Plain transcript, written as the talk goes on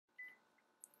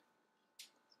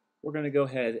We're going to go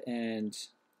ahead and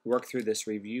work through this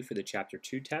review for the Chapter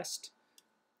 2 test.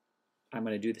 I'm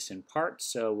going to do this in parts,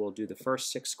 so we'll do the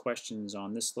first 6 questions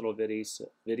on this little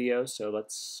video. So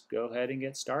let's go ahead and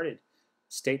get started.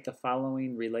 State the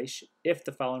following relation if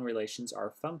the following relations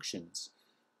are functions.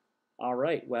 All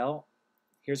right, well,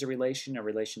 here's a relation. A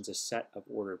relation is a set of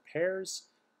ordered pairs.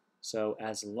 So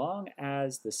as long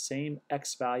as the same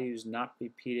x value is not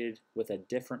repeated with a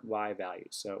different y value.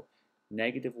 So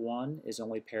 -1 is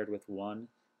only paired with 1,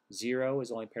 0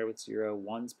 is only paired with 0,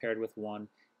 1's paired with 1.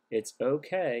 It's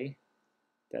okay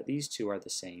that these two are the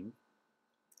same.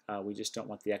 We just don't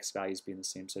want the x values being the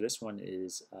same. So this one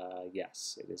is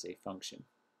yes, it is a function.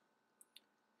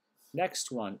 Next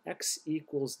one, x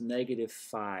equals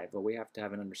 -5. Well, we have to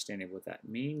have an understanding of what that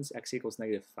means. X equals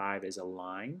 -5 is a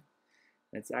line.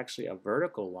 It's actually a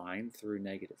vertical line through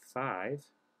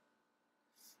 -5.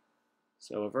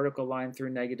 So a vertical line through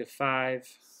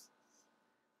 -5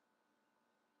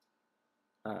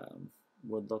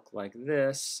 would look like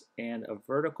this, and a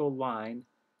vertical line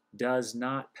does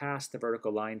not pass the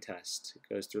vertical line test. It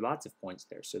goes through lots of points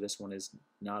there, so this one is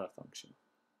not a function.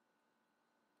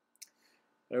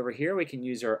 Over here we can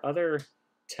use our other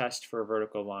test for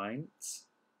vertical lines,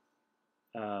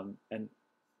 and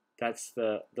that's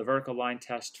the vertical line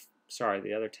test,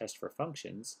 the other test for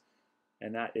functions,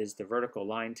 and that is the vertical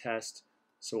line test.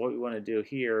 So what we want to do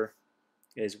here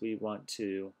is we want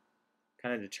to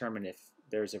kind of determine if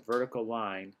there's a vertical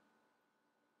line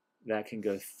that can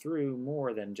go through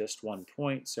more than just one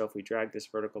point. So if we drag this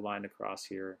vertical line across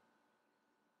here,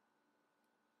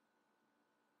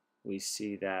 we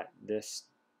see that this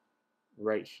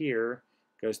right here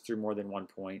goes through more than one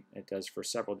point. It does for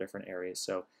several different areas.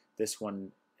 So this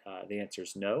one, the answer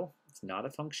is no, it's not a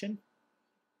function.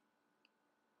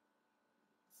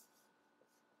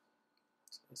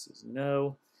 So this is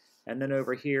no. And then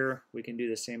over here, we can do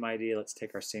the same idea. Let's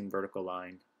take our same vertical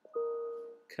line,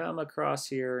 come across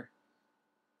here,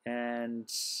 and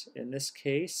in this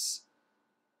case,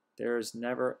 there's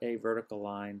never a vertical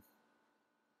line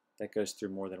that goes through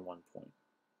more than one point.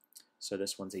 So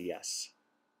this one's a yes.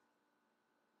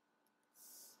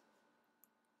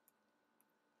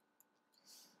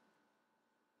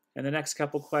 And the next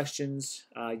couple questions,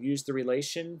 use the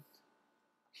relation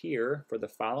here for the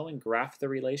following. Graph the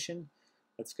relation.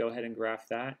 Let's go ahead and graph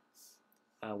that.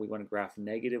 We want to graph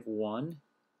 -1,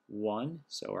 1,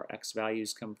 so our x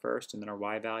values come first, and then our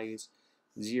y values.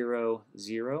 0,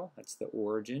 0, that's the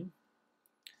origin.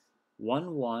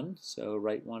 1, 1, so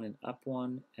right one and up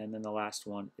one, and then the last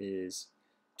one is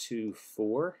 2,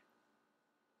 4.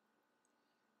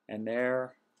 And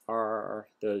there are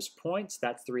those points.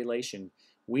 That's the relation.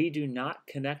 We do not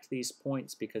connect these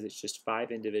points because it's just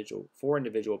 4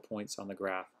 individual points on the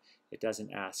graph. It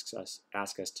doesn't ask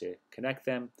us to connect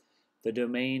them. The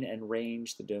domain and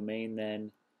range, the domain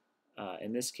then,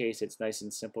 in this case it's nice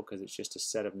and simple because it's just a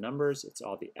set of numbers. It's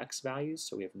all the x values.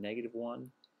 So we have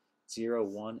 -1, 0,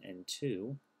 1, and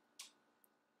 2.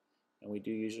 And we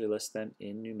do usually list them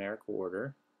in numerical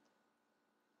order.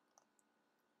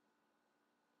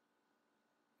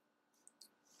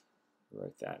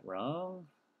 Wrote that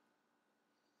wrong.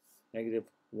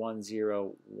 -1,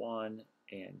 0, 1,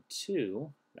 and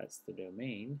 2. That's the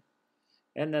domain.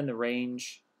 And then the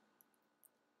range,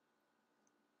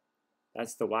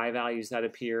 that's the y values that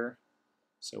appear.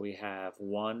 So we have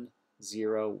 1,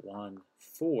 0, 1,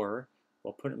 4.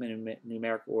 We'll put them in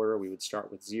numerical order. We would start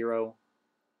with 0,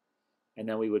 and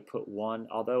then we would put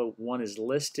 1. Although 1 is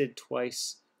listed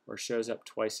twice or shows up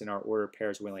twice in our order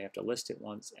pairs, we only have to list it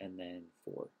once, and then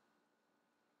 4.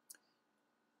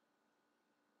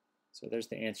 So there's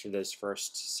the answer to those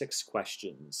first 6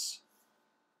 questions.